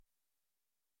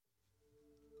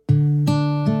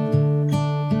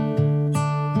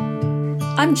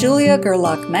I'm Julia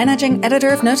Gerlach, Managing Editor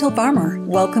of No-Till Farmer.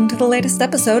 Welcome to the latest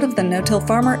episode of the No-Till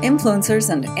Farmer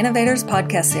Influencers and Innovators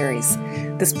podcast series.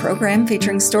 This program,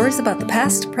 featuring stories about the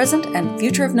past, present, and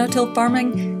future of no-till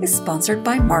farming, is sponsored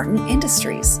by Martin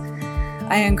Industries.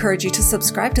 I encourage you to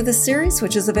subscribe to this series,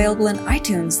 which is available in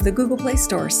iTunes, the Google Play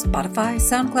Store, Spotify,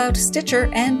 SoundCloud, Stitcher,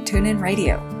 and TuneIn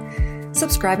Radio.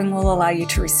 Subscribing will allow you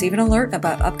to receive an alert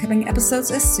about upcoming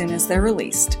episodes as soon as they're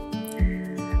released.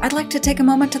 I'd like to take a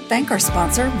moment to thank our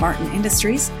sponsor, Martin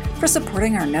Industries, for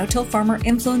supporting our No-Till Farmer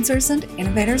Influencers and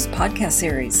Innovators podcast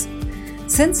series.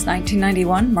 Since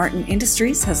 1991, Martin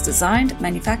Industries has designed,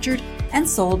 manufactured, and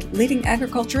sold leading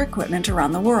agriculture equipment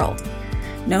around the world.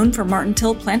 Known for Martin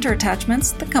Till planter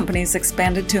attachments, the company's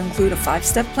expanded to include a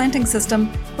 5-step planting system,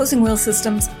 hosing wheel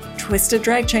systems, twisted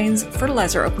drag chains,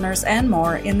 fertilizer openers, and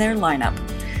more in their lineup.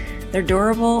 Their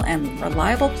durable and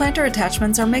reliable planter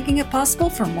attachments are making it possible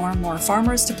for more and more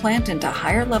farmers to plant into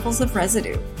higher levels of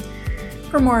residue.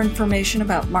 For more information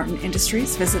about Martin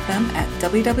Industries, visit them at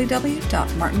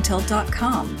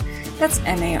www.martintill.com. That's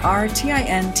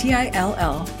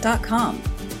MARTINTILL.com.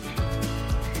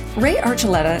 Ray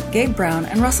Archuleta, Gabe Brown,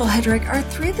 and Russell Hedrick are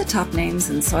three of the top names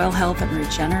in soil health and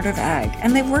regenerative ag,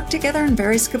 and they've worked together in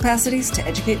various capacities to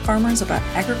educate farmers about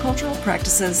agricultural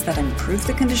practices that improve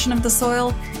the condition of the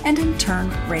soil and in turn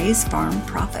raise farm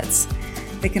profits.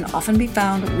 They can often be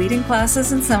found leading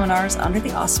classes and seminars under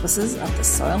the auspices of the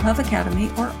Soil Health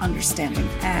Academy or Understanding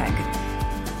Ag.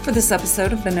 For this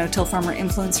episode of the No-Till Farmer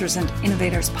Influencers and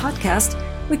Innovators podcast,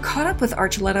 we caught up with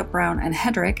Archuleta, Brown, and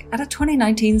Hedrick at a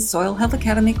 2019 Soil Health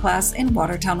Academy class in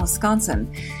Watertown, Wisconsin,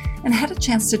 and had a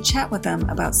chance to chat with them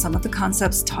about some of the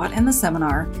concepts taught in the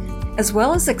seminar, as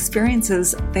well as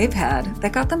experiences they've had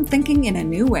that got them thinking in a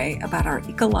new way about our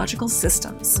ecological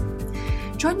systems.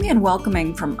 Join me in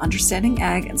welcoming from Understanding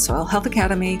Ag and Soil Health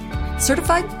Academy,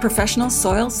 certified professional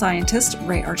soil scientist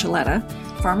Ray Archuleta,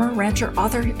 farmer, rancher,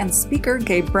 author, and speaker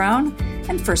Gabe Brown,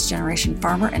 and first-generation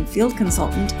farmer and field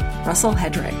consultant Russell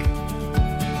Hedrick.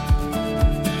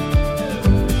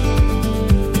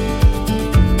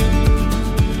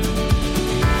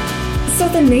 So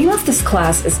the name of this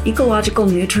class is Ecological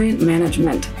Nutrient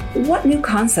Management. What new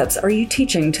concepts are you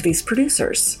teaching to these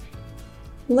producers?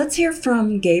 Let's hear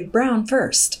from Gabe Brown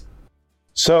first.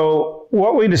 So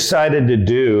what we decided to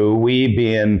do, we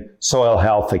being Soil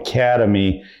Health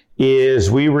Academy,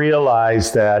 is we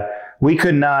realized that we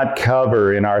could not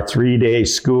cover in our 3-day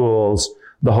schools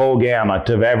the whole gamut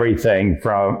of everything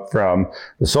from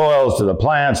the soils to the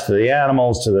plants to the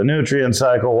animals to the nutrient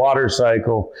cycle, water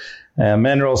cycle, and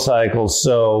mineral cycles.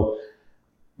 So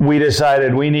we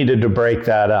decided we needed to break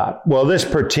that up. Well, this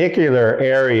particular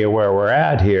area where we're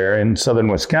at here in southern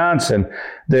Wisconsin,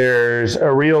 there's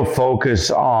a real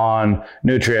focus on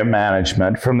nutrient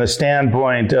management from the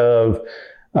standpoint of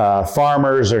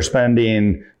farmers are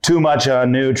spending too much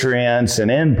on nutrients and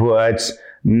inputs,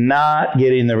 not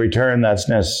getting the return that's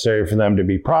necessary for them to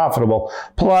be profitable.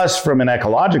 Plus, from an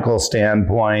ecological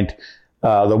standpoint,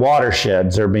 the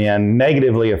watersheds are being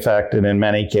negatively affected in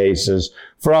many cases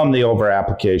from the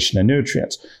over-application of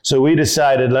nutrients. So we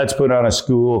decided, let's put on a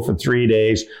school for 3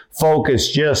 days,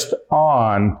 focus just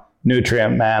on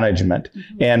nutrient management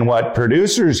and what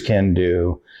producers can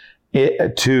do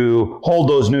to hold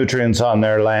those nutrients on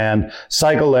their land,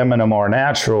 cycle them in a more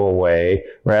natural way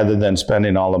rather than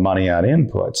spending all the money on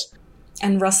inputs.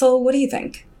 And Russell, what do you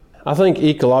think? I think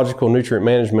ecological nutrient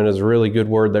management is a really good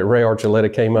word that Ray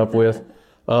Archuleta came up with.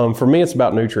 For me, it's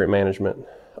about nutrient management.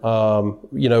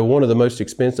 One of the most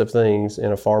expensive things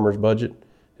in a farmer's budget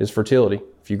is fertility.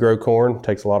 If you grow corn, it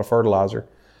takes a lot of fertilizer.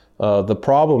 The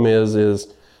problem is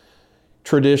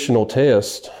traditional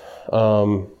tests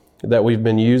that we've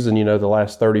been using, the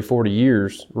last 30, 40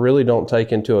 years really don't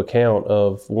take into account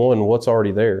of, one, what's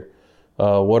already there.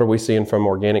 What are we seeing from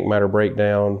organic matter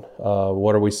breakdown?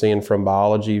 What are we seeing from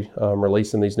biology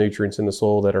releasing these nutrients in the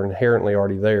soil that are inherently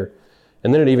already there?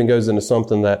 And then it even goes into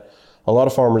something that a lot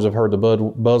of farmers have heard the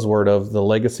buzzword of the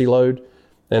legacy load.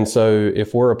 And so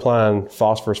if we're applying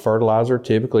phosphorus fertilizer,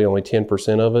 typically only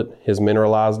 10% of it is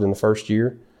mineralized in the first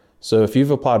year. So if you've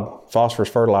applied phosphorus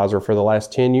fertilizer for the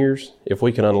last 10 years, if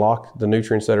we can unlock the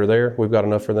nutrients that are there, we've got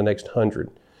enough for the next 100.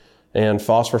 And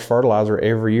phosphorus fertilizer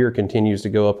every year continues to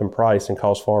go up in price and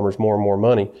cost farmers more and more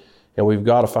money. And we've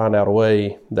got to find out a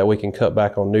way that we can cut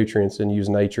back on nutrients and use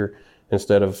nature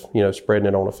instead of, spreading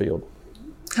it on a field.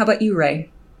 How about you,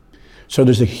 Ray? So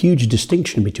there's a huge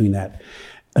distinction between that.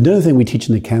 Another thing we teach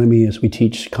in the academy is we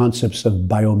teach concepts of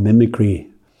biomimicry.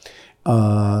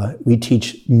 We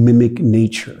teach mimic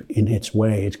nature in its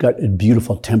way. It's got a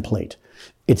beautiful template.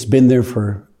 It's been there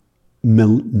for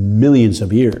millions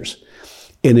of years.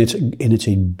 And it's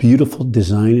a beautiful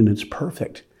design, and it's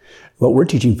perfect. What we're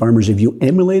teaching farmers, if you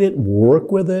emulate it,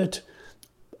 work with it,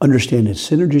 understand its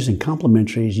synergies and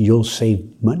complementaries, you'll save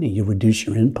money, you'll reduce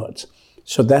your inputs.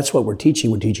 So that's what we're teaching.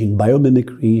 We're teaching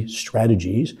biomimicry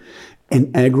strategies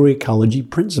and agroecology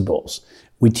principles.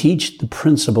 We teach the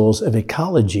principles of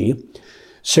ecology.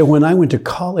 So when I went to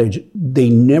college, they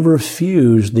never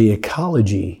fused the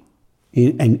ecology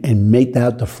and made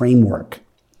that the framework.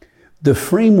 The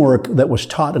framework that was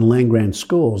taught in land-grant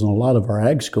schools and a lot of our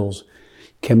ag schools,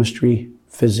 chemistry,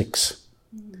 physics,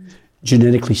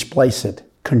 genetically splice it,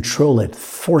 control it,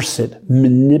 force it,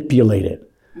 manipulate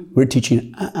it. We're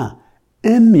teaching,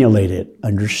 emulate it,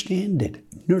 understand it,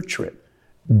 nurture it.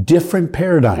 Different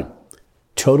paradigm,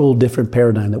 total different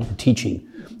paradigm that we're teaching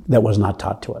that was not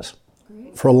taught to us.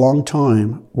 For a long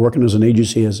time, working as an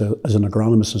agency as an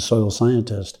agronomist and soil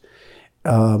scientist,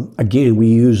 again, we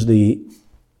use the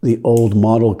old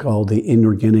model called the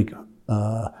inorganic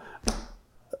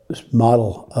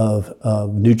model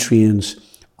of nutrients.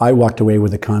 I walked away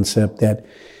with the concept that,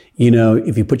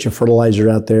 if you put your fertilizer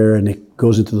out there and it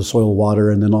goes into the soil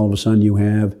water, and then all of a sudden you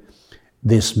have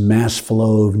this mass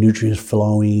flow of nutrients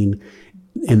flowing,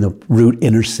 and the root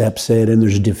intercepts it, and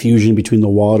there's diffusion between the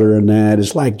water and that.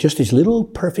 It's like just this little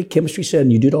perfect chemistry set,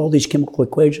 and you did all these chemical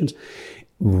equations.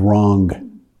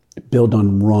 Wrong. Built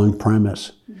on wrong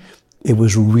premise. It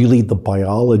was really the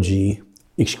biology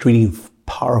excreting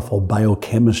powerful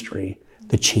biochemistry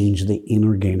that changed the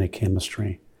inorganic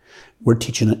chemistry. We're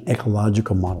teaching an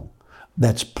ecological model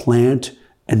that's plant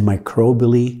and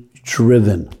microbially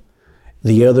driven.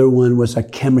 The other one was a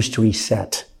chemistry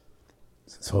set.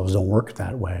 So it doesn't work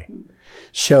that way.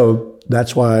 So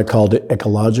that's why I called it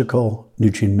ecological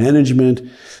nutrient management,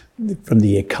 from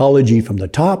the ecology from the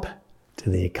top to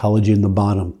the ecology in the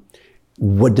bottom.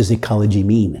 What does ecology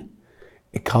mean?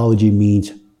 Ecology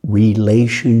means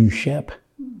relationship.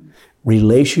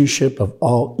 Relationship of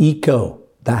all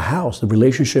the house, the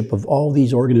relationship of all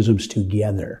these organisms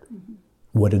together.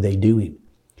 What are they doing?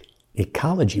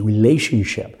 Ecology,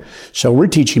 relationship. So we're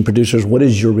teaching producers, what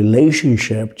is your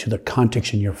relationship to the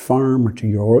context in your farm, or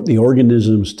to the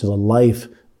organisms, to the life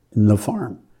in the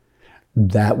farm?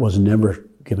 That was never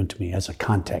given to me as a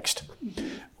context.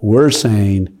 We're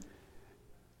saying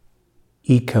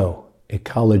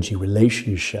ecology,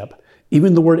 relationship,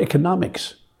 even the word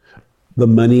economics, the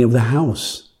money of the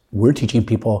house. We're teaching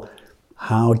people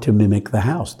how to mimic the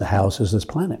house. The house is this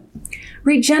planet.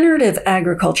 Regenerative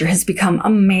agriculture has become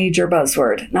a major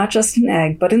buzzword, not just in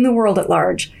ag, but in the world at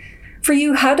large. For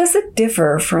you, how does it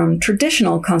differ from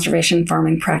traditional conservation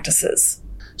farming practices?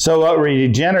 So what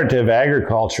regenerative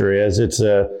agriculture is,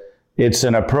 it's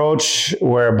an approach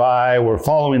whereby we're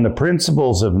following the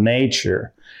principles of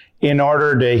nature in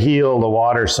order to heal the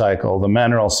water cycle, the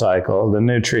mineral cycle, the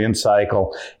nutrient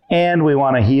cycle, and we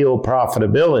want to heal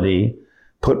profitability,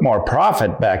 put more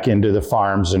profit back into the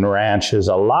farms and ranches,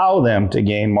 allow them to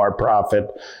gain more profit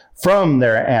from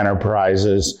their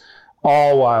enterprises,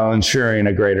 all while ensuring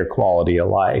a greater quality of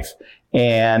life.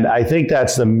 And I think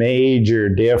that's the major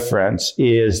difference,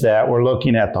 is that we're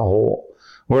looking at the whole.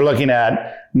 We're looking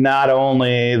at not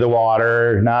only the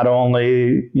water, not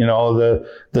only,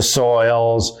 the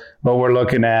soils, but we're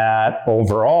looking at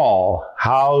overall,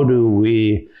 how do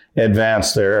we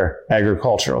advance their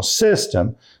agricultural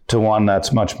system to one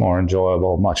that's much more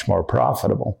enjoyable, much more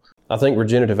profitable. I think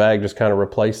regenerative ag just kind of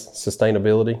replaced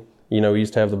sustainability. We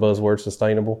used to have the buzzword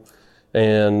sustainable,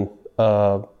 and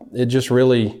it just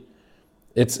really,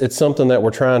 it's something that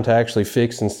we're trying to actually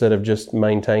fix instead of just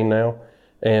maintain now.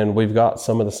 And we've got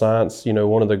some of the science.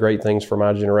 One of the great things for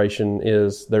my generation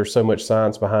is there's so much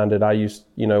science behind it.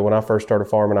 When I first started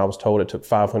farming, I was told it took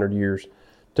 500 years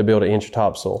to build an inch of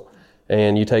topsoil.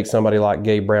 And you take somebody like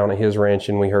Gabe Brown at his ranch,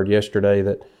 and we heard yesterday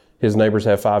that his neighbors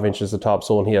have 5 inches of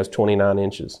topsoil and he has 29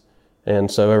 inches.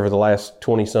 And so over the last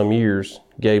 20 some years,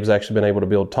 Gabe's actually been able to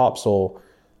build topsoil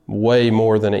way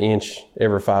more than an inch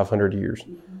every 500 years.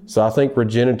 So I think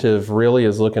regenerative really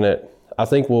is looking at, I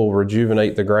think we'll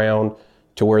rejuvenate the ground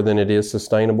to where then it is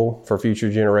sustainable for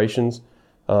future generations.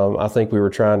 I think we were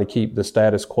trying to keep the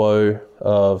status quo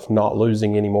of not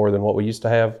losing any more than what we used to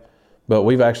have. But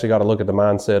we've actually got to look at the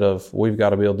mindset of we've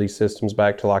got to build these systems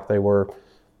back to like they were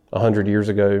 100 years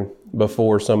ago,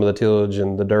 before some of the tillage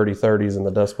and the dirty 30s and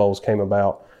the dust bowls came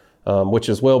about, which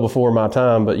is well before my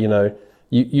time. But,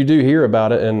 you do hear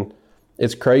about it, and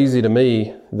it's crazy to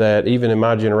me that even in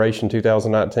my generation,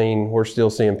 2019, we're still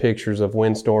seeing pictures of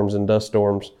windstorms and dust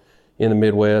storms in the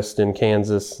Midwest, in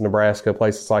Kansas, Nebraska,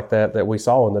 places like that we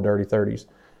saw in the dirty 30s.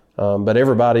 But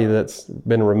everybody that's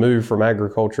been removed from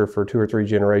agriculture for 2 or 3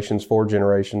 generations, 4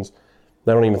 generations,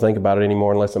 They don't even think about it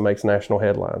anymore unless it makes national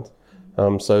headlines.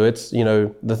 So it's,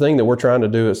 the thing that we're trying to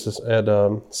do at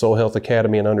Soil Health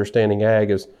Academy and Understanding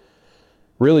Ag is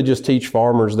really just teach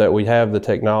farmers that we have the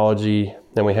technology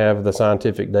and we have the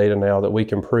scientific data now that we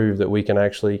can prove that we can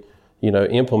actually,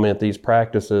 implement these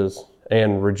practices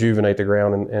and rejuvenate the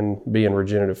ground and be in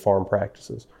regenerative farm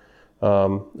practices.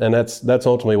 And that's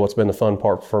ultimately what's been the fun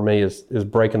part for me is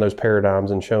breaking those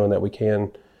paradigms and showing that we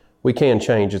can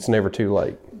change. It's never too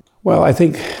late. Well, I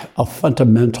think a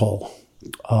fundamental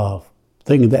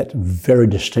thing that's very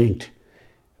distinct,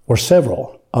 or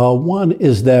several. One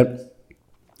is that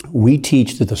we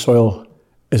teach that the soil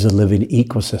is a living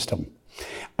ecosystem.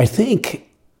 I think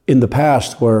in the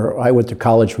past, where I went to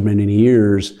college for many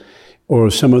years, or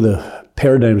some of the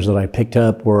paradigms that I picked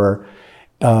up were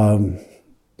the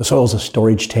soil is a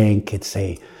storage tank. It's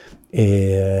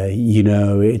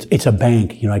it's a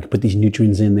bank. I could put these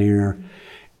nutrients in there.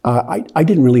 I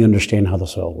didn't really understand how the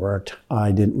soil worked.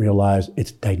 I didn't realize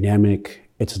it's dynamic,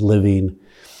 it's living.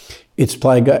 It's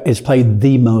probably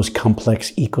the most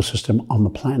complex ecosystem on the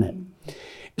planet.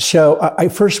 So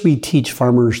first we teach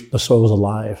farmers the soil is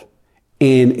alive.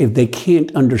 And if they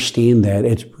can't understand that,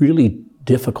 it's really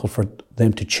difficult for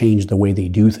them to change the way they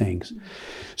do things.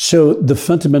 So the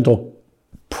fundamental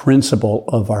principle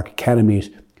of our academy is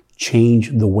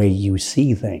change the way you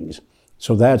see things.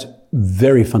 So that's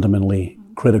very fundamentally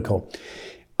critical.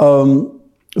 The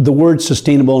words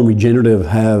sustainable and regenerative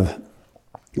have,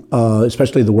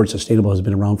 especially the word sustainable has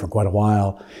been around for quite a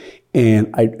while. And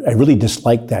I really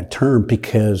dislike that term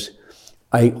because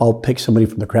I'll pick somebody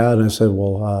from the crowd and I say,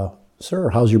 well, sir,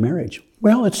 how's your marriage?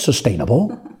 Well, it's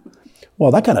sustainable. Well,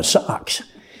 that kind of sucks.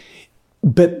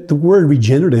 But the word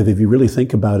regenerative, if you really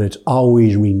think about it, it's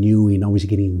always renewing, always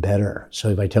getting better. So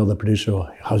if I tell the producer,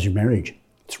 well, how's your marriage?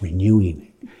 It's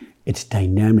renewing. It's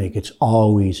dynamic. It's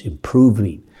always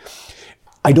improving.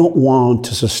 I don't want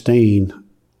to sustain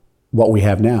what we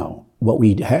have now. What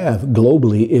we have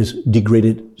globally is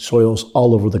degraded soils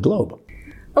all over the globe.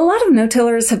 A lot of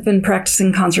no-tillers have been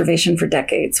practicing conservation for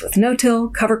decades with no-till,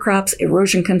 cover crops,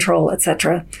 erosion control,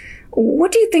 etc.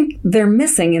 What do you think they're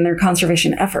missing in their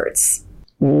conservation efforts?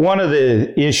 One of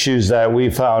the issues that we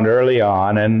found early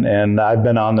on, and I've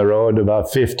been on the road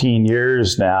about 15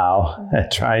 years now,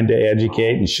 trying to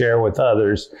educate and share with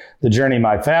others the journey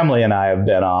my family and I have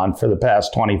been on for the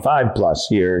past 25 plus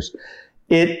years,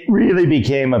 it really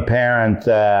became apparent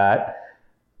that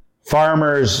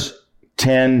farmers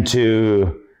tend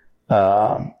to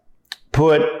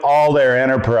put all their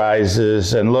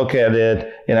enterprises and look at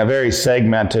it in a very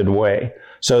segmented way.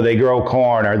 So they grow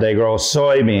corn or they grow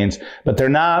soybeans, but they're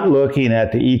not looking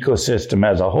at the ecosystem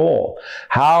as a whole.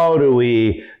 How do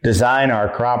we design our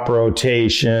crop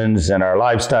rotations and our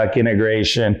livestock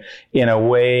integration in a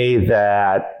way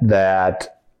that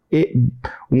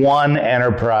one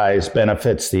enterprise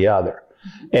benefits the other?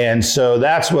 And so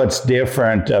that's what's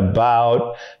different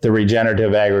about the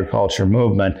regenerative agriculture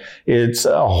movement. It's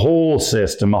a whole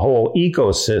system, a whole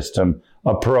ecosystem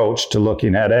approach to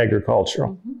looking at agriculture.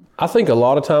 I think a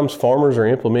lot of times farmers are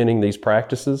implementing these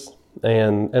practices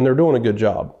and they're doing a good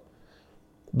job.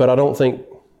 But I don't think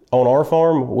on our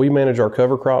farm, we manage our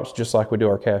cover crops just like we do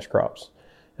our cash crops.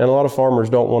 And a lot of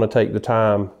farmers don't want to take the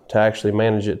time to actually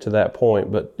manage it to that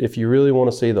point. But if you really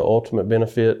want to see the ultimate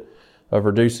benefit of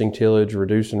reducing tillage,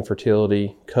 reducing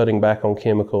fertility, cutting back on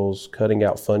chemicals, cutting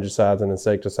out fungicides and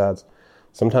insecticides,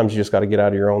 sometimes you just got to get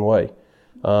out of your own way.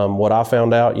 What I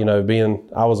found out,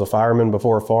 I was a fireman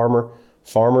before a farmer,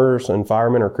 farmers and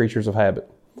firemen are creatures of habit.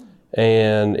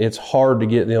 And it's hard to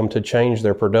get them to change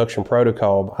their production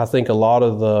protocol. I think a lot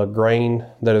of the grain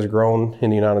that is grown in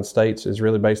the United States is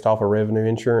really based off of revenue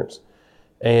insurance.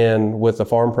 And with the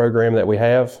farm program that we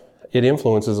have, it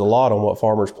influences a lot on what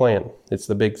farmers plant. It's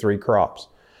the big three crops.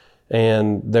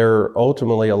 And there are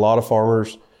ultimately a lot of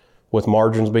farmers with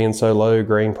margins being so low,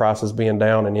 grain prices being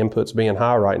down, and inputs being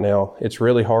high right now. It's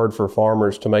really hard for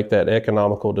farmers to make that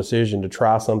economical decision to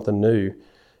try something new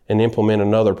and implement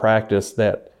another practice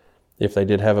that if they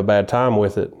did have a bad time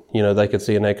with it, they could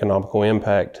see an economical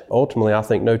impact. Ultimately, I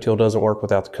think no-till doesn't work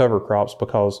without the cover crops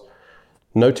because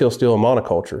no-till is still a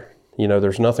monoculture.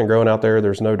 There's nothing growing out there.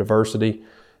 There's no diversity.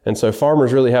 And so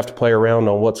farmers really have to play around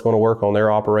on what's going to work on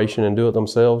their operation and do it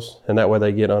themselves, and that way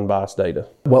they get unbiased data.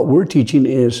 What we're teaching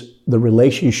is the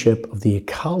relationship of the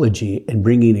ecology and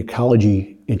bringing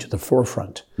ecology into the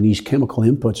forefront. And these chemical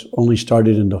inputs only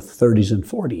started in the 30s and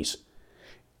 40s.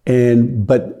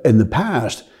 But in the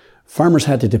past, farmers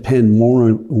had to depend more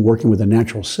on working with the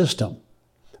natural system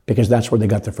because that's where they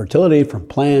got their fertility from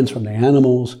plants, from the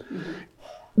animals.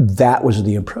 that was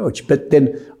the approach. But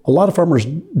then a lot of farmers,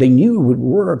 they knew it would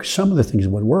work. Some of the things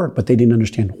would work, but they didn't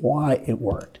understand why it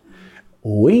worked.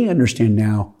 We understand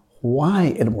now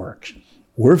why it works.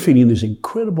 We're feeding this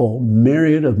incredible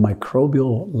myriad of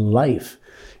microbial life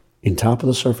in top of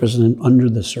the surface and under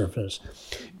the surface.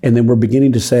 And then we're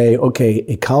beginning to say, okay,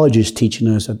 ecology is teaching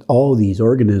us that all these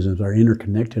organisms are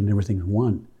interconnected and everything's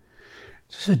one.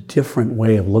 This is a different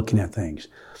way of looking at things.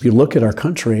 If you look at our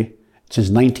country, since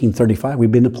 1935,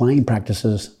 we've been applying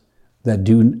practices that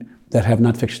have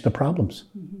not fixed the problems.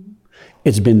 Mm-hmm.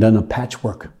 It's been done a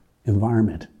patchwork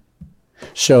environment.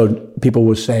 So people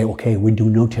would say, okay, we do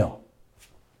no-till.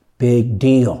 Big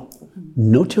deal.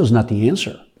 No-till is not the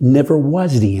answer. Never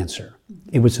was the answer.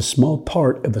 It was a small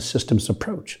part of a systems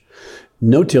approach.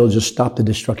 No-till just stopped the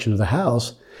destruction of the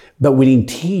house, but we didn't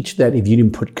teach that if you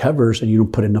didn't put covers and you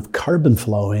don't put enough carbon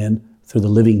flow in through the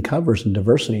living covers and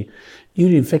diversity, you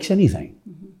didn't fix anything.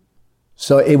 Mm-hmm.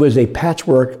 So it was a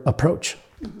patchwork approach.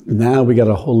 Mm-hmm. Now we got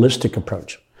a holistic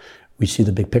approach. We see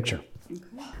the big picture.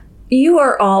 You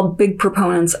are all big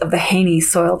proponents of the Haney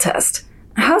soil test.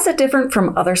 How's it different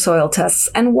from other soil tests,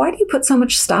 and why do you put so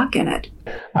much stock in it?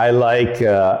 I like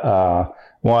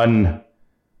one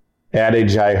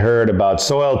adage I heard about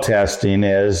soil testing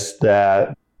is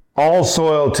that all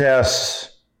soil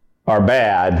tests are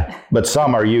bad, but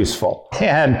some are useful.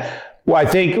 And I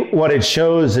think what it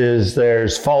shows is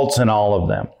there's faults in all of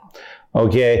them.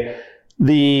 Okay.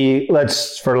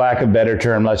 For lack of a better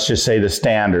term, let's just say the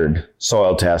standard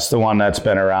soil test, the one that's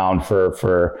been around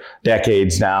for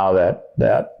decades now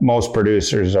that most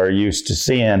producers are used to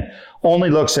seeing,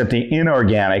 only looks at the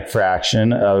inorganic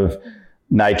fraction of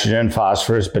nitrogen,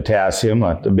 phosphorus, potassium,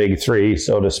 the big three,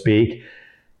 so to speak.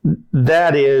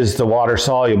 That is the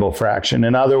water-soluble fraction.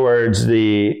 In other words,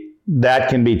 that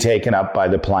can be taken up by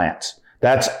the plants.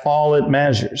 That's all it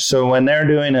measures. So when they're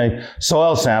doing a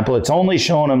soil sample, it's only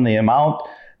showing them the amount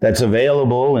that's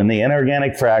available in the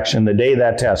inorganic fraction the day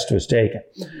that test was taken.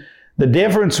 Mm-hmm. The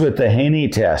difference with the Haney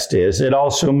test is it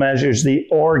also measures the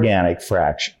organic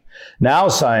fraction. Now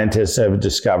scientists have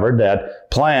discovered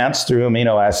that plants, through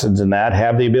amino acids and that,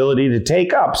 have the ability to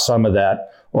take up some of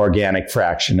that organic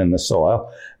fraction in the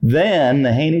soil. Then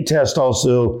the Haney test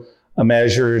also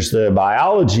measures the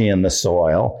biology in the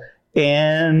soil,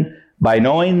 and by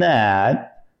knowing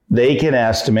that, they can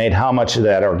estimate how much of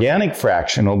that organic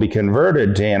fraction will be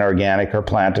converted to inorganic or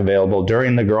plant available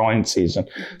during the growing season.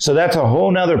 So that's a whole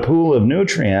nother pool of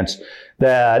nutrients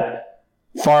that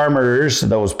farmers,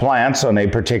 those plants on a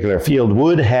particular field,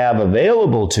 would have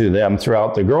available to them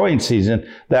throughout the growing season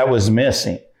that was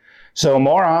missing. So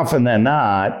more often than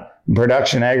not, in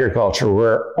production agriculture,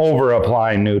 we're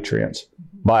over-applying nutrients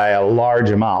by a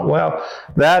large amount. Well,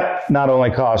 that not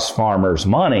only costs farmers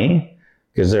money,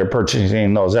 because they're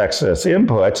purchasing those excess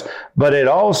inputs, but it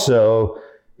also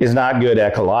is not good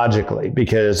ecologically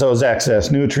because those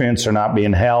excess nutrients are not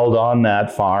being held on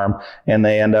that farm and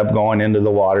they end up going into the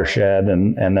watershed,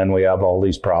 and then we have all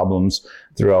these problems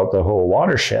throughout the whole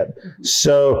watershed. Mm-hmm.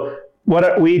 So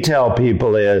what we tell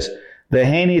people is the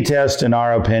Haney test, in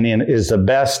our opinion, is the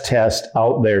best test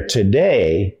out there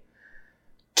today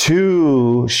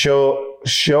to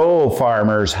show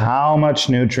farmers how much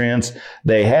nutrients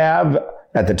they have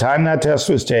at the time that test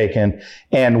was taken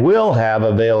and will have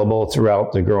available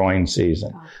throughout the growing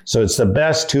season. So it's the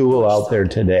best tool out there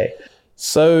today.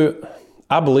 So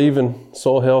I believe in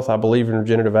soil health. I believe in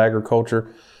regenerative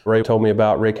agriculture. Ray told me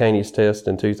about Rick Haney's test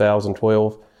in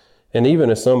 2012. And even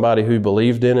as somebody who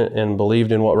believed in it and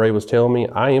believed in what Ray was telling me,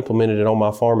 I implemented it on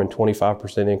my farm in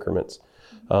 25% increments.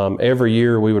 Every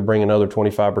year we would bring another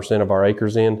 25% of our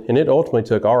acres in, and it ultimately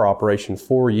took our operation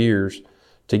 4 years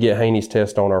to get Haney's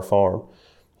test on our farm.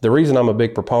 The reason I'm a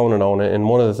big proponent on it, and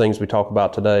one of the things we talk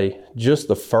about today, just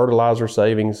the fertilizer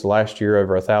savings last year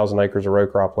over 1,000 acres of row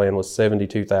crop land was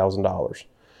 $72,000.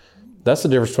 That's the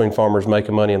difference between farmers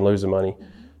making money and losing money.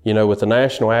 You know, with the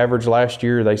national average last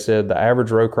year, they said the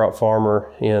average row crop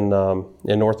farmer in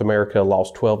North America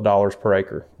lost $12 per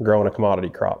acre growing a commodity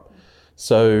crop.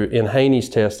 So in Haney's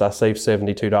test, I saved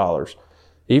 $72.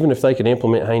 Even if they could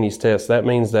implement Haney's test, that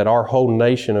means that our whole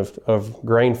nation of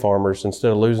grain farmers,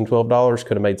 instead of losing $12,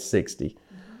 could have made $60.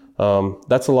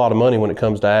 That's a lot of money when it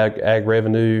comes to ag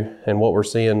revenue and what we're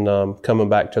seeing coming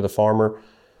back to the farmer.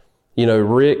 You know,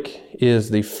 Rick is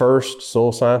the first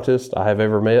soil scientist I have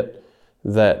ever met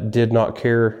that did not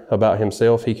care about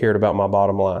himself. He cared about my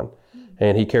bottom line.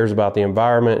 And he cares about the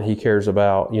environment. He cares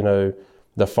about, you know,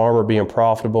 the farmer being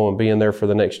profitable and being there for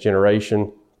the next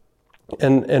generation.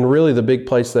 And really the big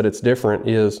place that it's different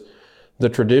is the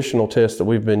traditional test that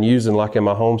we've been using, like in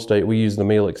my home state, we use the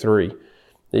Melic 3.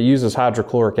 It uses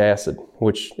hydrochloric acid,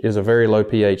 which is a very low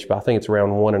pH, but I think it's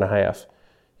around 1.5.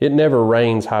 It never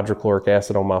rains hydrochloric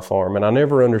acid on my farm, and I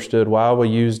never understood why we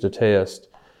used a test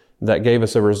that gave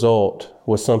us a result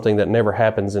with something that never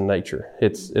happens in nature.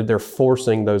 They're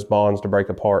forcing those bonds to break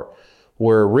apart.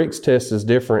 Where Rick's test is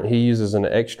different, he uses an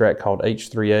extract called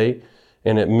H3A,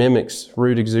 and it mimics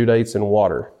root exudates in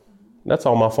water. That's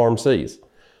all my farm sees.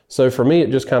 So for me,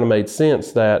 it just kind of made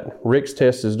sense that Rick's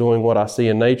test is doing what I see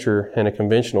in nature, and a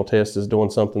conventional test is doing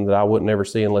something that I wouldn't ever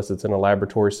see unless it's in a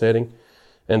laboratory setting.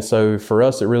 And so for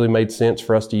us, it really made sense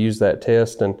for us to use that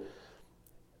test. And,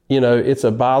 you know, it's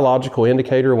a biological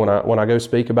indicator. When I go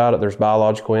speak about it, there's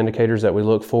biological indicators that we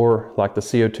look for, like the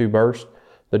CO2 burst.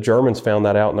 The Germans found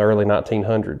that out in the early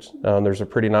 1900s. There's a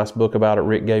pretty nice book about it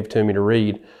Rick gave to me to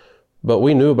read. But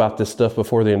we knew about this stuff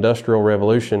before the Industrial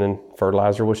Revolution, and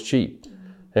fertilizer was cheap.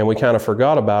 And we kind of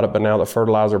forgot about it, but now that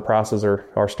fertilizer prices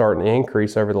are starting to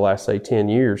increase over the last, say, 10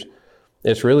 years,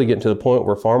 it's really getting to the point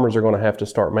where farmers are going to have to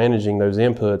start managing those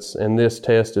inputs. And this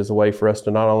test is a way for us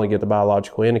to not only get the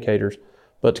biological indicators,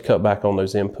 but to cut back on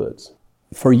those inputs.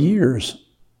 For years,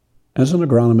 as an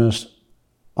agronomist,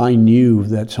 I knew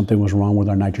that something was wrong with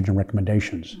our nitrogen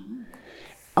recommendations.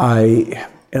 To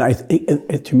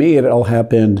me, it all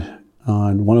happened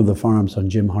on one of the farms, on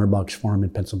Jim Harbach's farm in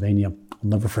Pennsylvania. I'll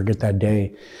never forget that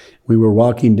day. We were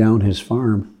walking down his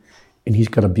farm, and he's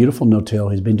got a beautiful no-till.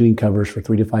 He's been doing covers for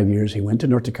 3 to 5 years. He went to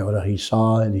North Dakota. He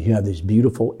saw, and he had this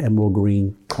beautiful emerald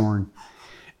green corn.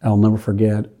 I'll never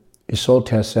forget, his soil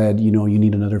test said, you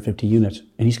need another 50 units.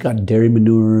 And he's got dairy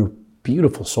manure,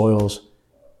 beautiful soils,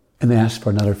 and they asked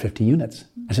for another 50 units.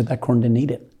 I said, that corn didn't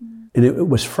need it. And it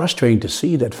was frustrating to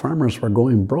see that farmers were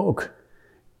going broke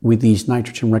with these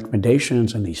nitrogen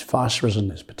recommendations and these phosphorus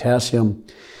and this potassium.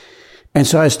 And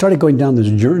so I started going down this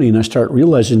journey, and I started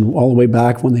realizing all the way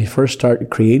back when they first started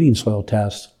creating soil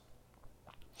tests,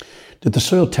 that the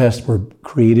soil tests were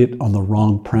created on the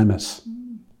wrong premise.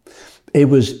 It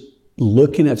was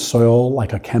looking at soil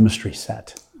like a chemistry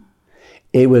set.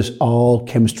 It was all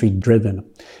chemistry driven.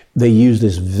 They used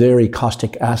this very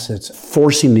caustic acids,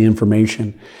 forcing the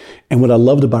information. And what I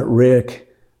loved about Rick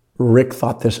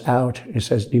thought this out. He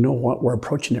says, you know what, we're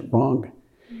approaching it wrong.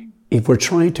 If we're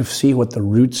trying to see what the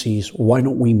root sees, why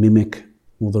don't we mimic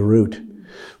the root?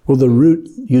 Well, the root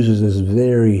uses this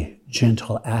very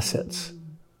gentle acids,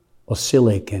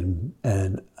 oxalic and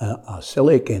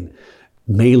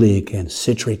malic and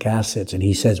citric acids. And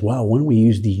he says, wow, why don't we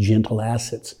use these gentle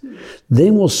acids?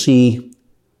 Then we'll see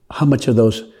how much of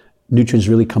those nutrients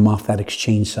really come off that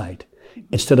exchange site.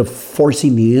 Instead of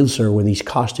forcing the answer with these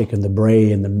caustic and the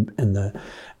bray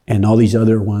and all these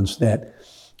other ones, that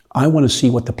I want to see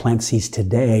what the plant sees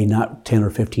today, not 10 or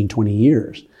 15, 20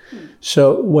 years.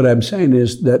 So what I'm saying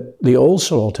is that the old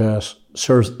soil test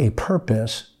serves a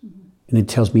purpose, and it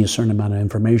tells me a certain amount of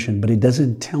information, but it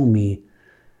doesn't tell me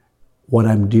what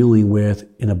I'm dealing with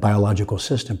in a biological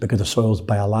system, because the soil is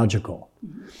biological.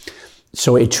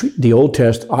 So the old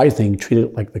test, I think, treated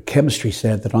it like the chemistry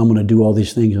set, that I'm going to do all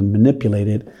these things and manipulate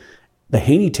it. The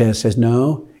Haney test says,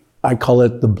 no, I call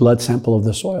it the blood sample of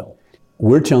the soil.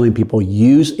 We're telling people,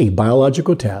 use a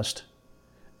biological test,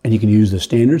 and you can use the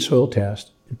standard soil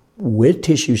test with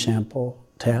tissue sample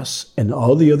tests and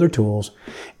all the other tools,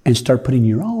 and start putting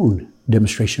your own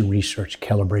demonstration research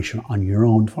calibration on your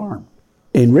own farm.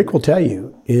 And Rick will tell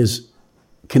you,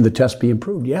 can the test be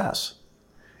improved? Yes.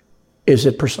 Is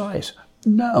it precise?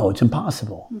 No, it's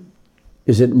impossible.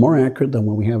 Is it more accurate than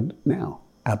what we have now?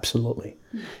 Absolutely.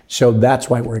 So that's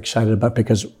why we're excited about it,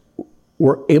 because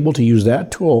we're able to use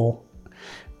that tool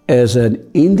as an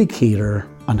indicator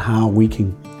on how we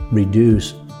can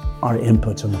reduce our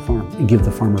inputs on the farm and give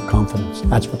the farmer confidence.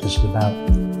 That's what this is about.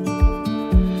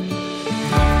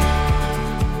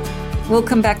 We'll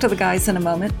come back to the guys in a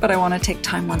moment, but I want to take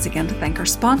time once again to thank our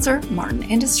sponsor, Martin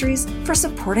Industries, for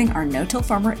supporting our No-Till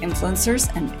Farmer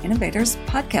Influencers and Innovators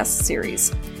podcast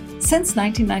series. Since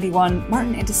 1991,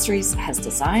 Martin Industries has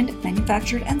designed,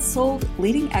 manufactured, and sold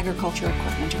leading agriculture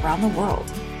equipment around the world.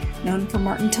 Known for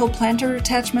Martin Till planter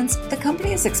attachments, the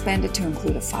company has expanded to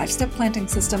include a 5-step planting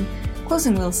system,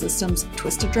 closing wheel systems,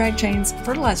 twisted drag chains,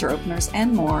 fertilizer openers,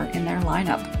 and more in their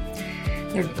lineup.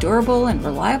 Their durable and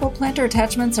reliable planter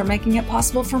attachments are making it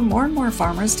possible for more and more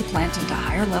farmers to plant into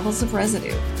higher levels of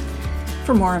residue.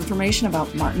 For more information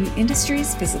about Martin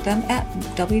Industries, visit them at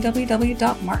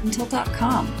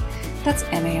www.martintill.com. That's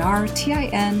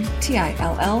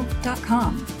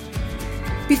MARTINTILL.com.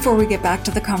 Before we get back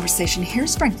to the conversation,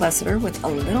 here's Frank Lessiter with a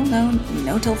little-known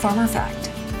no-till farmer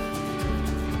fact.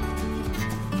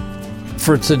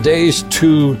 For today's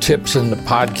 2 tips in the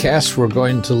podcast, we're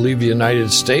going to leave the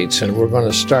United States, and we're going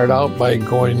to start out by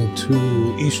going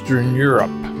to Eastern Europe.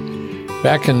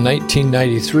 Back in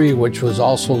 1993, which was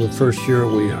also the first year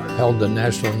we held the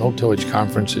National No-Tillage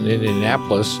Conference in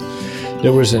Indianapolis,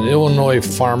 there was an Illinois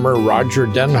farmer, Roger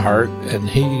Denhart, and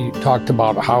he talked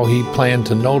about how he planned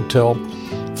to no-till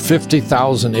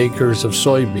 50,000 acres of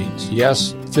soybeans.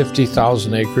 Yes,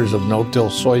 50,000 acres of no-till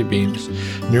soybeans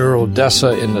near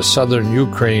Odessa in the southern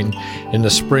Ukraine in the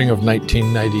spring of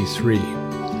 1993.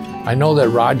 I know that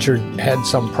Roger had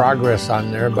some progress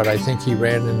on there, but I think he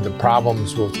ran into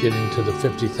problems with getting to the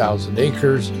 50,000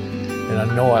 acres. And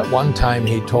I know at one time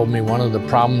he told me one of the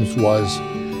problems was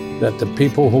that the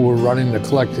people who were running the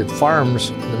collected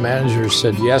farms, the managers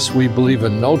said, yes, we believe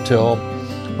in no-till,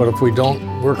 but if we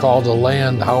don't work all the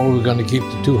land, how are we going to keep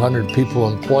the 200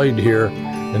 people employed here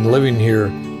and living here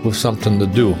with something to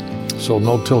do? So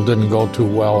no-till didn't go too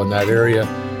well in that area,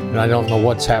 and I don't know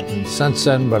what's happened since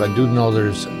then, but I do know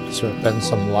there's been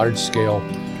some large-scale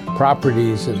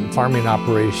properties and farming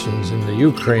operations in the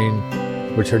Ukraine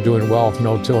which are doing well with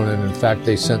no-till, and in fact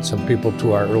they sent some people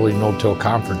to our early no-till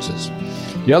conferences.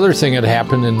 The other thing that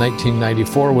happened in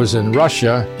 1994 was in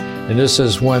Russia, and this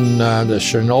is when the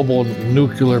Chernobyl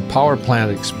nuclear power plant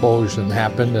explosion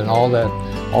happened, and all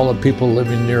the people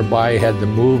living nearby had to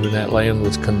move, and that land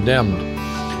was condemned.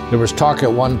 There was talk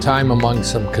at one time among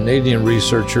some Canadian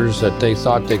researchers that they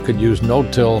thought they could use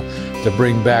no-till to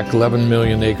bring back 11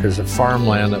 million acres of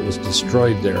farmland that was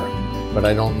destroyed there, but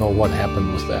I don't know what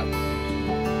happened with that.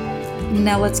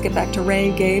 Now let's get back to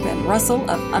Ray, Gabe, and Russell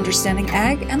of Understanding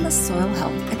Ag and the Soil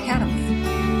Health Academy.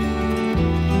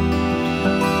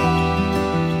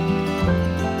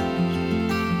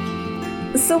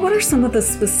 So what are some of the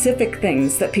specific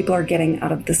things that people are getting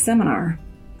out of the seminar?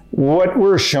 What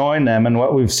we're showing them and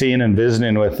what we've seen in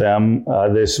visiting with them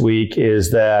this week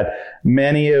is that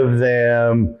many of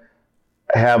them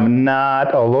have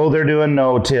not, although they're doing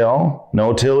no-till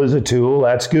is a tool,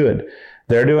 that's good.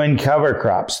 They're doing cover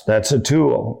crops, that's a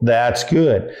tool, that's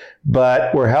good.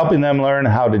 But we're helping them learn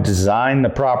how to design the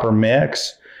proper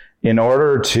mix in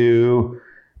order to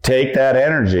take that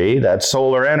energy, that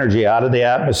solar energy out of the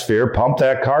atmosphere, pump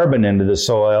that carbon into the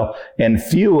soil, and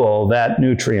fuel that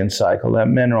nutrient cycle, that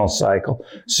mineral cycle.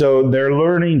 So they're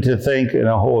learning to think in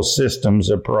a whole systems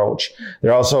approach.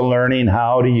 They're also learning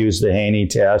how to use the Haney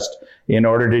test in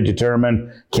order to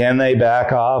determine, can they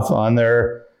back off on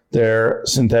their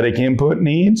synthetic input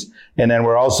needs? And then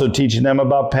we're also teaching them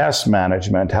about pest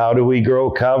management. How do we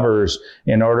grow covers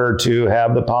in order to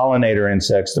have the pollinator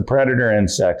insects, the predator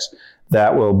insects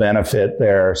that will benefit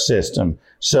their system?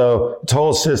 So it's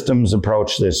whole systems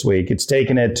approach this week. It's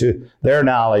taking it to their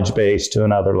knowledge base to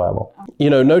another level. You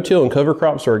know, no-till and cover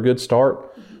crops are a good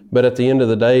start, but at the end of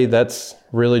the day, that's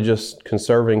really just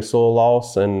conserving soil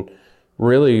loss, and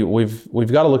really we've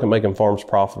got to look at making farms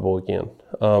profitable again.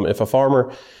 If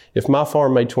my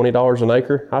farm made $20 an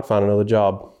acre, I'd find another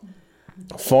job.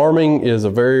 Farming is a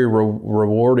very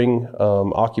rewarding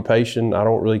occupation. I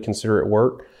don't really consider it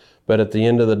work. But at the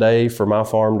end of the day, for my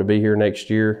farm to be here next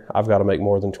year, I've got to make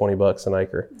more than $20 an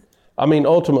acre. I mean,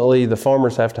 ultimately, the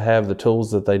farmers have to have the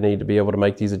tools that they need to be able to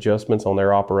make these adjustments on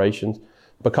their operations,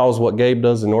 because what Gabe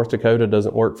does in North Dakota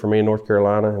doesn't work for me in North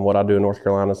Carolina, and what I do in North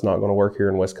Carolina is not going to work here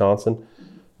in Wisconsin.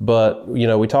 But, you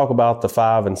know, we talk about the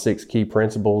 5 and 6 key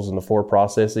principles and the 4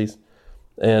 processes,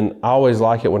 and I always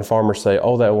like it when farmers say,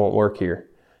 oh, that won't work here.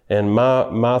 And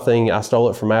my thing, I stole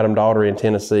it from Adam Daugherty in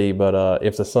Tennessee, but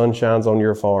if the sun shines on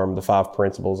your farm, the 5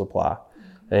 principles apply.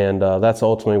 And that's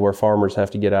ultimately where farmers have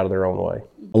to get out of their own way.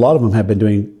 A lot of them have been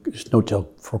doing no-till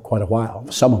for quite a while.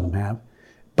 Some of them have.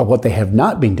 But what they have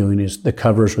not been doing is the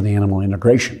covers or the animal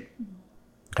integration.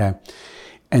 Okay?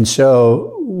 And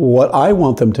so what I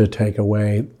want them to take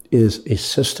away is a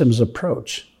systems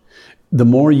approach. The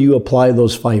more you apply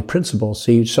those 5 principles,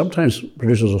 see, sometimes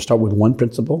producers will start with 1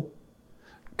 principle,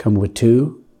 come with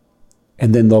 2,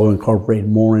 and then they'll incorporate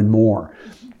more and more.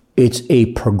 It's a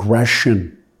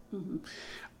progression. Mm-hmm.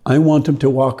 I want them to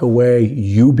walk away,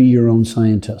 you be your own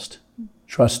scientist.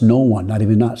 Trust no one, not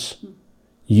even us.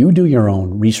 You do your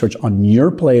own research on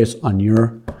your place,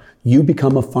 you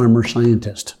become a farmer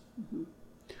scientist.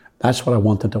 That's what I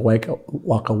want them to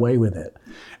walk away with it.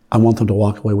 I want them to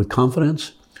walk away with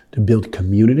confidence, to build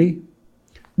community,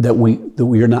 that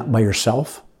we are not by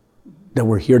yourself, that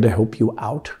we're here to help you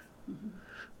out.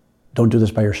 Don't do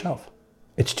this by yourself.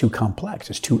 It's too complex.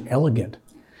 It's too elegant.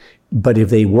 But if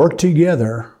they work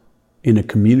together in a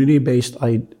community-based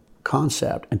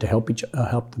concept and to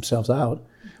help themselves out,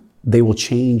 they will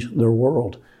change their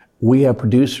world. We have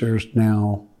producers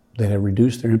now that have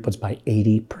reduced their inputs by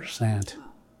 80%.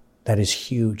 That is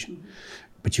huge.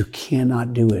 But you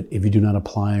cannot do it if you do not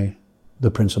apply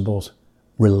the principles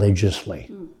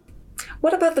religiously.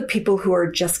 What about the people who are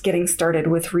just getting started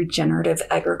with regenerative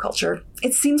agriculture?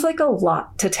 It seems like a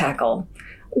lot to tackle.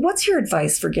 What's your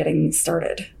advice for getting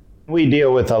started? We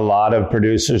deal with a lot of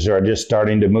producers who are just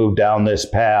starting to move down this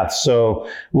path. So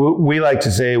we like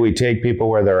to say we take people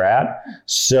where they're at.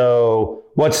 So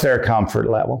what's their comfort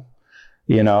level?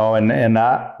 You know, and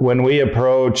when we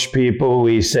approach people,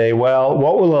 we say, well,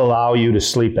 what will allow you to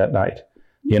sleep at night?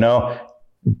 You know,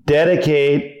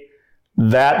 dedicate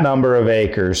that number of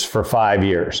acres for 5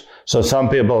 years. So some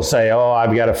people say, oh,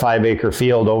 I've got a 5-acre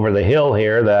field over the hill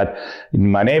here that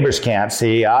my neighbors can't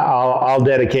see. I'll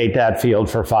dedicate that field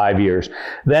for 5 years.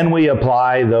 Then we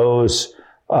apply those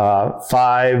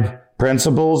 5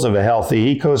 principles of a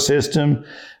healthy ecosystem,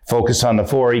 focus on the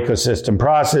 4 ecosystem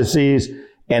processes,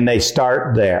 and they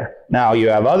start there. Now, you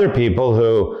have other people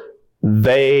who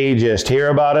they just hear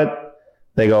about it.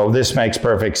 They go, this makes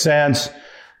perfect sense.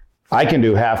 I can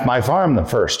do half my farm the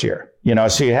first year. You know,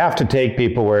 so you have to take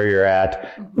people where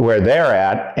they're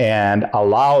at, and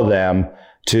allow them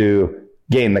to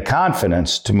gain the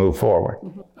confidence to move forward.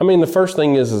 I mean, the first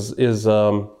thing is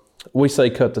we say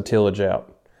cut the tillage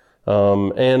out.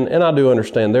 And I do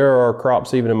understand there are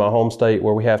crops even in my home state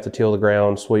where we have to till the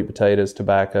ground, sweet potatoes,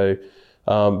 tobacco.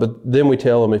 But then we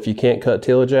tell them if you can't cut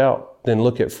tillage out, then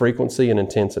look at frequency and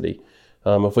intensity.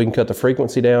 If we can cut the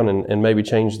frequency down and maybe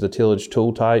change the tillage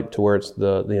tool type to where it's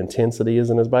the intensity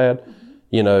isn't as bad,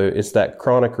 you know, it's that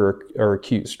chronic or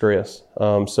acute stress.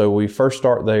 So we first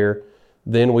start there.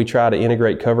 Then we try to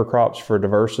integrate cover crops for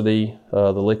diversity,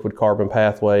 the liquid carbon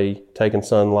pathway, taking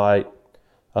sunlight,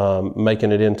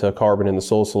 making it into carbon in the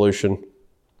soil solution.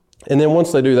 And then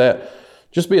once they do that,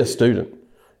 just be a student.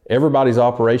 Everybody's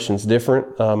operation's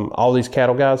different. All these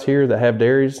cattle guys here that have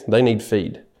dairies, they need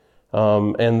feed.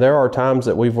 And there are times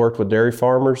that we've worked with dairy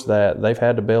farmers that they've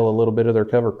had to bail a little bit of their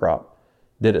cover crop.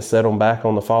 Did it set them back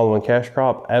on the following cash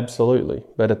crop? Absolutely.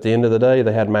 But at the end of the day,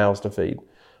 they had mouths to feed.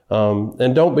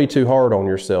 And don't be too hard on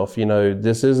yourself. You know,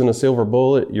 this isn't a silver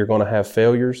bullet. You're going to have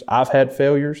failures. I've had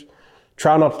failures.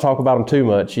 Try not to talk about them too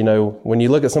much. You know, when you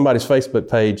look at somebody's Facebook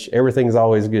page, everything's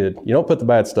always good. You don't put the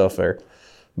bad stuff there.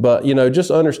 But, you know,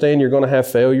 just understand you're going to have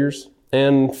failures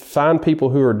and find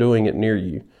people who are doing it near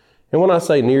you. And when I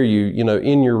say near you, you know,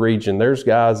 in your region, there's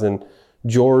guys in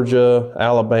Georgia,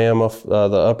 Alabama,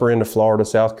 the upper end of Florida,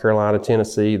 South Carolina,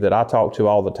 Tennessee that I talk to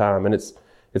all the time. And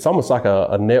it's almost like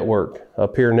a network, a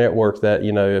peer network that,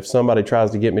 you know, if somebody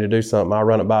tries to get me to do something, I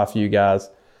run it by a few guys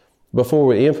before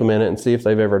we implement it and see if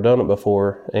they've ever done it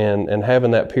before. And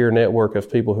having that peer network of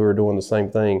people who are doing the same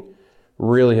thing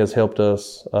really has helped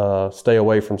us stay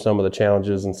away from some of the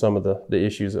challenges and some of the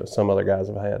issues that some other guys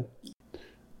have had.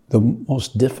 The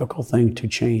most difficult thing to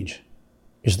change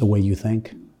is the way you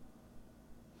think.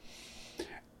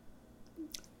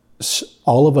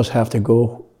 All of us have to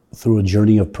go through a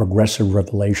journey of progressive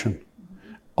revelation.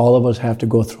 All of us have to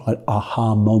go through an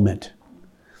aha moment.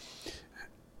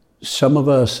 Some of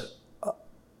us,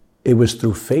 it was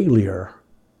through failure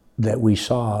that we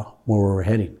saw where we were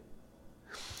heading.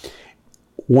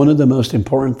 One of the most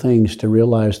important things to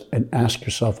realize and ask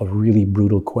yourself a really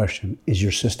brutal question, is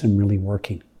your system really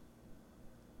working?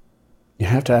 You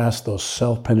have to ask those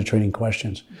self-penetrating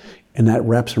questions, and that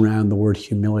wraps around the word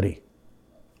humility.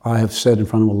 I have said in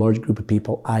front of a large group of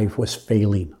people, I was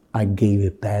failing. I gave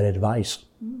it bad advice.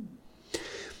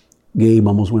 Gabe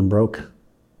almost went broke.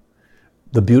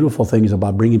 The beautiful thing is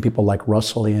about bringing people like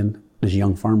Russell in, these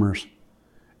young farmers.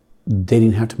 They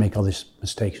didn't have to make all these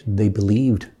mistakes. They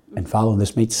believed and followed.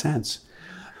 This made sense.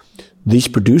 These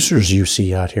producers you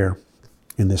see out here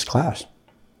in this class,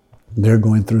 they're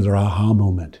going through their aha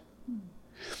moment.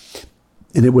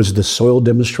 And it was the soil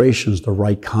demonstrations, the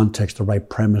right context, the right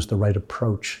premise, the right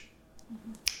approach,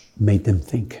 made them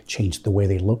think, changed the way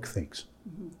they look things.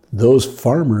 Those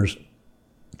farmers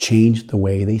changed the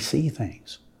way they see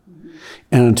things.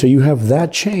 And until you have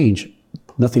that change,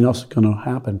 nothing else is going to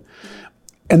happen.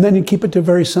 And then you keep it to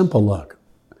very simple. Look,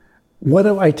 what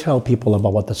do I tell people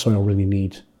about what the soil really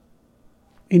needs?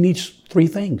 It needs 3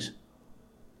 things.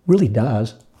 Really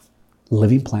does.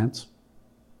 Living plants.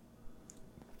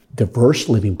 Diverse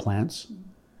living plants,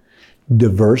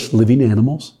 diverse living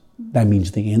animals. That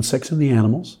means the insects and the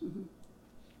animals.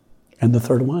 And the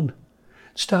third one,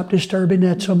 stop disturbing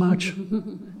that so much.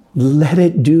 Let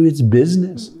it do its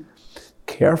business.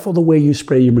 Careful the way you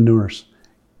spray your manures.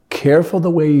 Careful the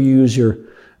way you use your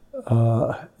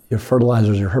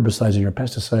fertilizers, your herbicides, and your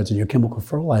pesticides, and your chemical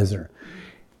fertilizer.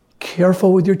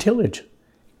 Careful with your tillage.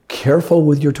 Careful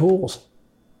with your tools.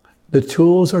 The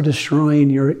tools are destroying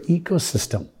your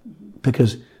ecosystem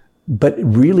because But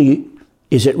really,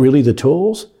 is it really the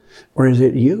tools or is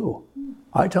it you?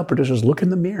 I tell producers, look in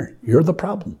the mirror. You're the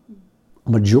problem. A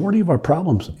majority of our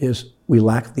problems is we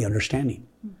lack the understanding.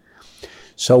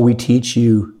 So we teach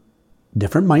you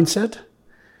different mindset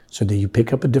so that you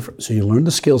pick up so you learn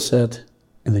the skill set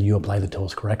and then you apply the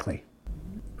tools correctly.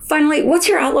 Finally, what's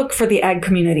your outlook for the ag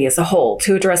community as a whole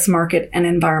to address market and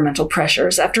environmental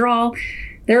pressures? After all,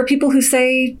 there are people who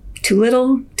say too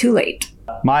little, too late.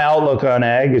 My outlook on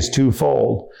ag is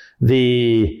twofold.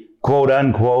 The quote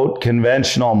unquote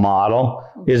conventional model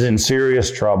is in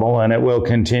serious trouble, and it will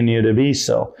continue to be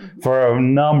so for a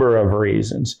number of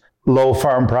reasons. Low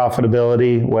farm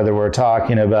profitability, whether we're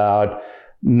talking about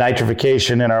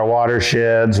nitrification in our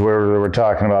watersheds, whether we're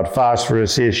talking about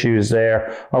phosphorus issues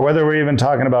there, or whether we're even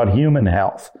talking about human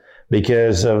health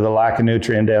because of the lack of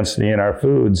nutrient density in our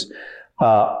foods.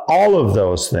 All of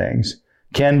those things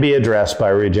can be addressed by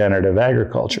regenerative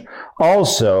agriculture.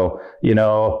 Also,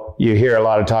 you hear a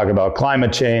lot of talk about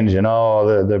climate change and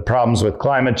the problems with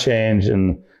climate change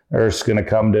and Earth's going to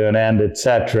come to an end,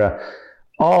 etc.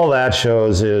 All that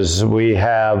shows is we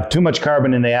have too much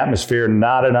carbon in the atmosphere,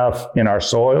 not enough in our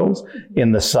soils,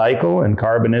 in the cycle, and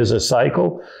carbon is a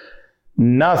cycle.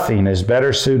 Nothing is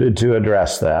better suited to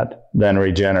address that than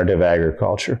regenerative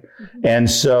agriculture.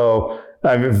 And so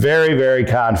I'm very, very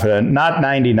confident, not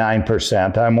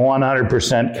 99%, I'm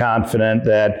 100% confident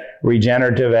that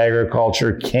regenerative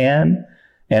agriculture can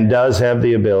and does have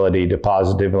the ability to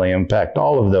positively impact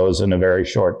all of those in a very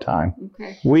short time.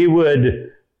 Okay. We would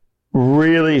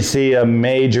really see a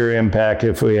major impact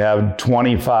if we have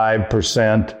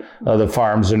 25% of the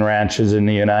farms and ranches in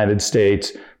the United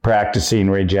States practicing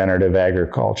regenerative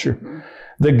agriculture.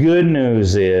 The good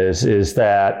news is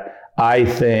that I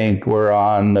think we're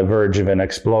on the verge of an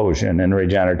explosion in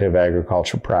regenerative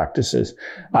agriculture practices.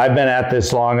 I've been at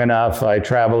this long enough. I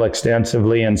travel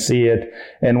extensively and see it.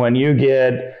 And when you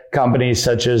get companies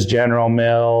such as General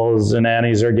Mills and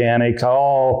Annie's Organics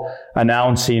all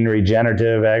announcing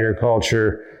regenerative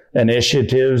agriculture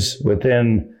initiatives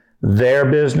within their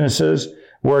businesses,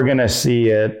 we're going to see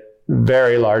it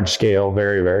very large scale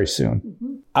very, very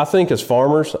soon. I think as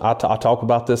farmers, I talk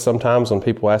about this sometimes when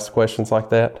people ask questions like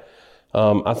that.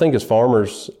 I think as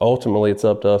farmers, ultimately it's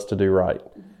up to us to do right.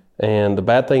 And the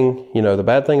bad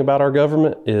thing about our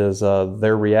government is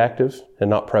they're reactive and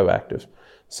not proactive.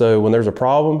 So when there's a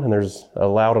problem and there's a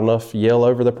loud enough yell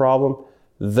over the problem,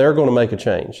 they're going to make a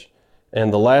change.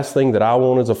 And the last thing that I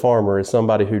want as a farmer is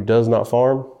somebody who does not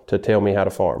farm to tell me how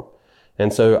to farm.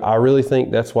 And so I really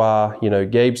think that's why,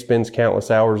 Gabe spends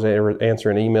countless hours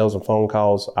answering emails and phone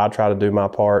calls. I try to do my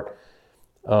part.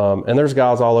 And there's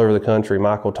guys all over the country,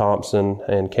 Michael Thompson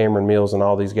and Cameron Mills and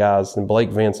all these guys, and Blake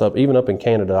Vince even up in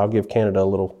Canada. I'll give Canada a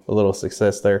little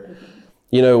success there.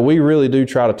 We really do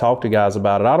try to talk to guys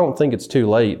about it. I don't think it's too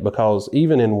late because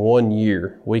even in 1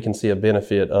 year, we can see a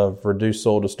benefit of reduced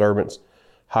soil disturbance,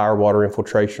 higher water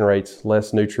infiltration rates,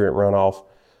 less nutrient runoff.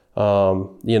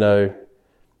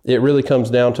 It really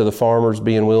comes down to the farmers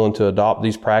being willing to adopt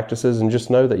these practices and just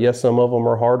know that, yes, some of them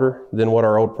are harder than what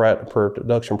our old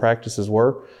production practices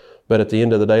were. But at the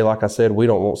end of the day, like I said, we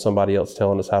don't want somebody else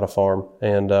telling us how to farm.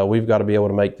 And we've got to be able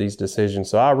to make these decisions.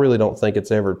 So I really don't think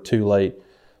it's ever too late.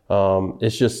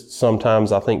 It's just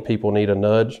sometimes I think people need a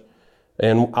nudge.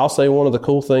 And I'll say one of the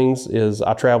cool things is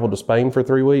I traveled to Spain for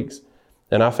 3 weeks,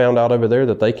 and I found out over there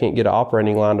that they can't get an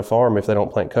operating line to farm if they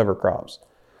don't plant cover crops.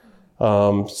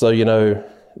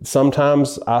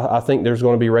 Sometimes I think there's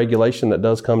going to be regulation that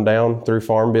does come down through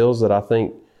farm bills that I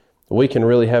think we can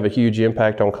really have a huge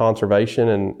impact on conservation.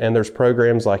 And there's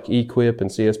programs like EQIP and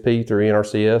CSP through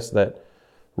NRCS that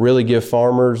really give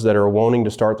farmers that are wanting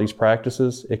to start these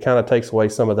practices, it kind of takes away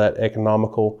some of that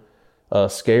economical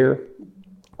scare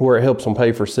where it helps them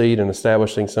pay for seed and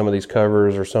establishing some of these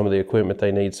covers or some of the equipment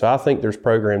they need. So I think there's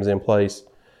programs in place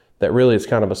that really is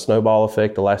kind of a snowball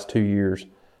effect the last 2 years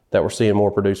that we're seeing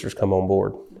more producers come on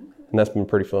board. And that's been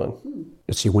pretty fun.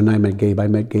 Let's see, when I met Gabe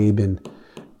in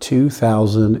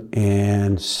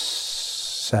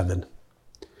 2007.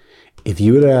 If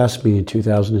you had asked me in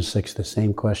 2006 the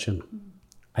same question,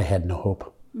 I had no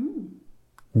hope.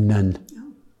 None.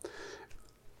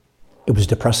 It was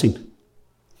depressing.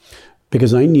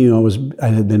 Because I knew I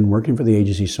had been working for the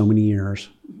agency so many years.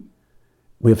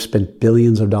 We have spent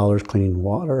billions of dollars cleaning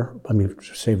water.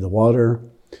 Save the water,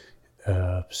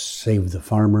 save the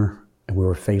farmer, and we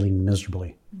were failing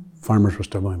miserably. Farmers were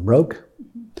still going broke.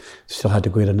 Still had to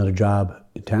go get another job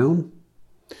in town.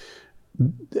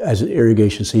 As the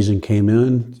irrigation season came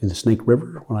in the Snake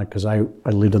River, because I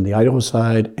lived on the Idaho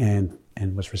side and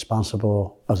was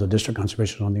responsible as a district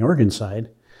conservation on the Oregon side.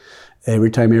 Every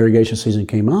time irrigation season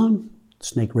came on,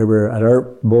 Snake River at our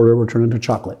border will turn into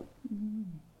chocolate.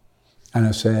 And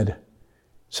I said,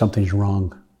 something's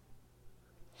wrong.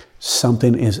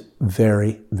 Something is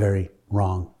very, very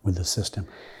wrong with the system.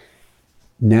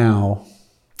 Now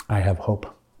I have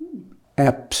hope.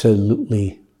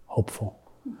 Absolutely hopeful.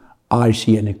 I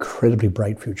see an incredibly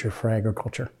bright future for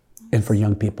agriculture and for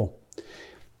young people.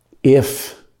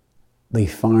 If they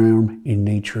farm in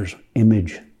nature's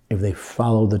image, if they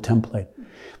follow the template,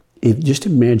 just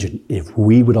imagine if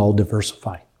we would all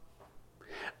diversify.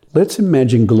 Let's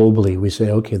imagine globally, we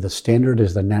say, okay, the standard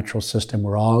is the natural system.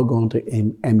 We're all going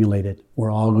to emulate it.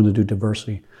 We're all going to do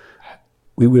diversity.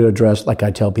 We would address, like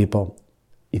I tell people,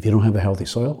 if you don't have a healthy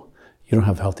soil, you don't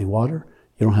have healthy water,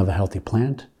 you don't have a healthy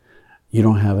plant, you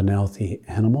don't have a healthy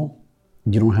animal,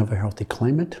 you don't have a healthy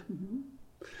climate,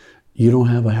 you don't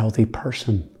have a healthy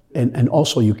person. And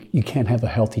also you can't have a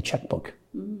healthy checkbook.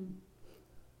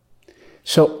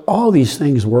 So all these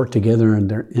things work together and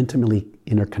they're intimately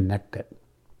interconnected.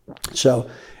 So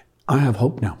I have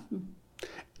hope now.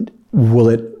 Will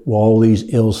all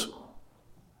these ills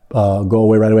go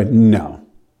away right away? No.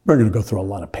 We're going to go through a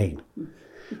lot of pain.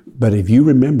 But if you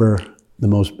remember the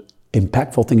most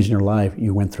impactful things in your life,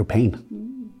 you went through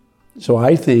pain. So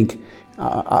I think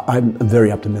I'm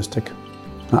very optimistic.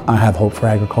 I have hope for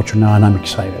agriculture now, and I'm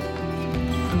excited.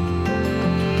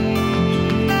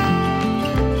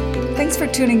 Thanks for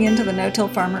tuning in to the No-Till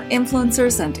Farmer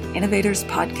Influencers and Innovators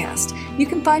podcast. You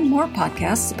can find more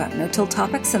podcasts about no-till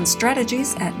topics and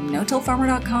strategies at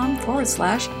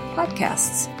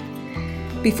notillfarmer.com/podcasts.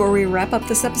 Before we wrap up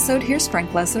this episode, here's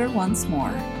Frank Lessiter once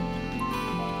more.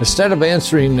 Instead of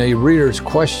answering a reader's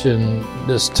question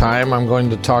this time, I'm going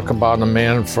to talk about a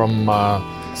man from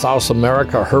South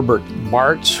America, Herbert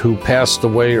Bartz, who passed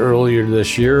away earlier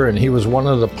this year, and he was one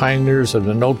of the pioneers of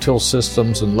the no-till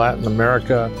systems in Latin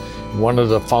America, one of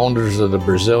the founders of the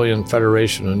Brazilian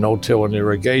Federation of No-Till and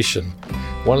Irrigation.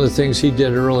 One of the things he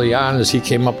did early on is he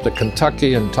came up to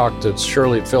Kentucky and talked to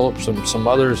Shirley Phillips and some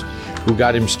others who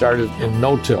got him started in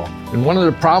no-till. And one of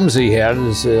the problems he had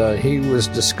is he was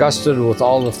disgusted with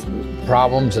all the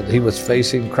problems that he was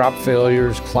facing, crop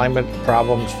failures, climate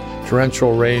problems,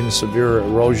 torrential rain, severe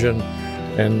erosion,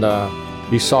 and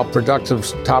he saw productive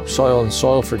topsoil and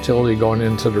soil fertility going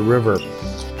into the river.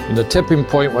 And the tipping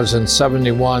point was in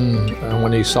 71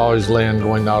 when he saw his land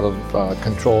going out of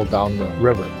control down the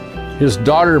river. His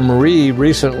daughter Marie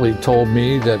recently told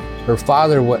me that her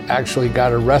father actually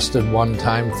got arrested one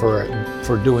time for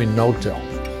doing no-till.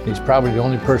 He's probably the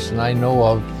only person I know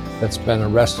of that's been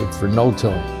arrested for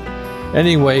no-tilling.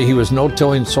 Anyway, he was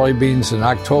no-tilling soybeans in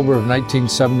October of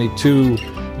 1972,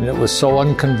 and it was so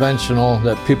unconventional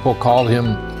that people called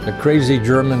him the crazy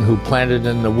German who planted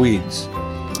in the weeds.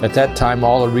 At that time,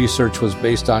 all the research was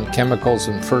based on chemicals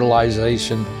and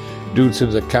fertilization due to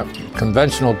the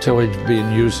conventional tillage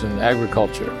being used in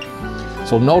agriculture.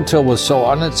 So no-till was so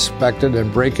unexpected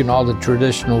and breaking all the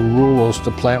traditional rules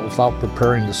to plant without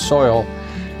preparing the soil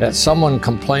that someone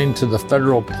complained to the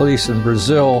federal police in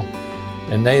Brazil,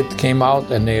 and they came out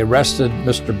and they arrested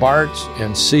Mr. Bartz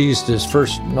and seized his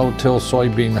first no-till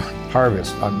soybean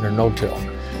harvest under no-till.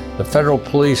 The federal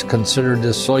police considered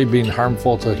this soybean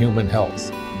harmful to human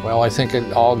health. Well, I think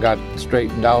it all got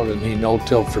straightened out and he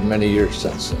no-tilled for many years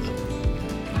since then.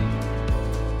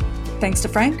 Thanks to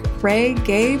Frank, Ray,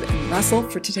 Gabe, and Russell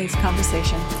for today's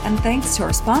conversation. And thanks to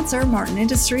our sponsor, Martin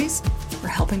Industries, for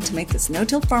helping to make this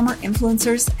No-Till Farmer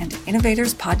Influencers and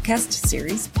Innovators podcast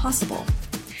series possible.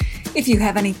 If you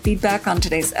have any feedback on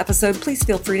today's episode, please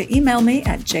feel free to email me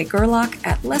at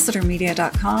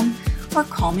jgerlach@lessitermedia.com or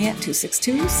call me at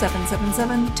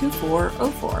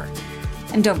 262-777-2404.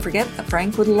 And don't forget that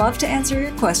Frank would love to answer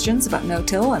your questions about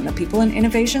no-till and the people and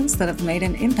innovations that have made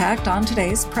an impact on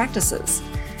today's practices.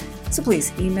 So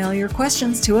please email your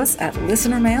questions to us at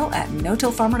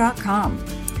listenermail@notillfarmer.com.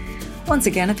 Once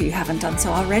again, if you haven't done so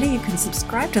already, you can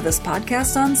subscribe to this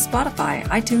podcast on Spotify,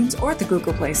 iTunes, or the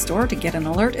Google Play Store to get an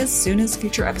alert as soon as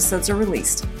future episodes are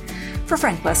released. For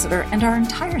Frank Lessiter and our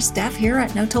entire staff here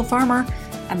at No-Till Farmer,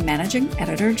 I'm Managing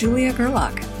Editor Julia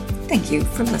Gerlach. Thank you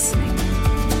for listening.